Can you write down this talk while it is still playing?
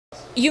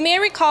You may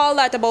recall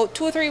that about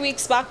 2 or 3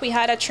 weeks back we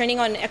had a training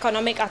on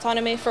economic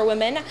autonomy for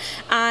women,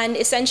 and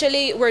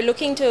essentially we're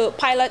looking to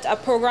pilot a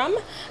program,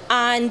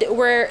 and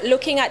we're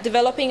looking at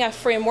developing a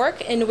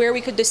framework in where we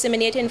could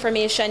disseminate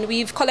information.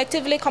 We've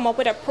collectively come up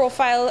with a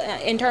profile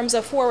in terms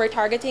of who we're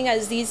targeting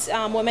as these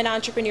women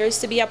entrepreneurs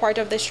to be a part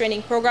of this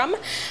training program.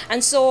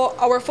 And so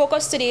our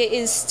focus today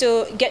is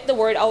to get the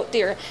word out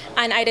there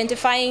and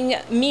identifying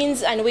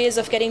means and ways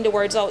of getting the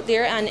words out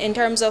there, and in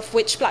terms of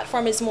which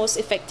platform is most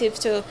effective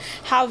to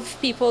have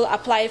people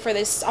apply for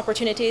this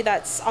opportunity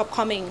that's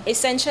upcoming.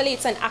 Essentially,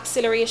 it's an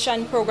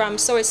acceleration program,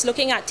 so it's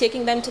looking at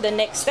taking them to the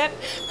next step,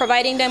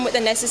 providing them with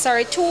the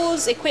necessary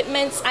tools,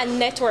 equipments, and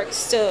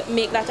networks to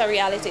make that a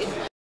reality.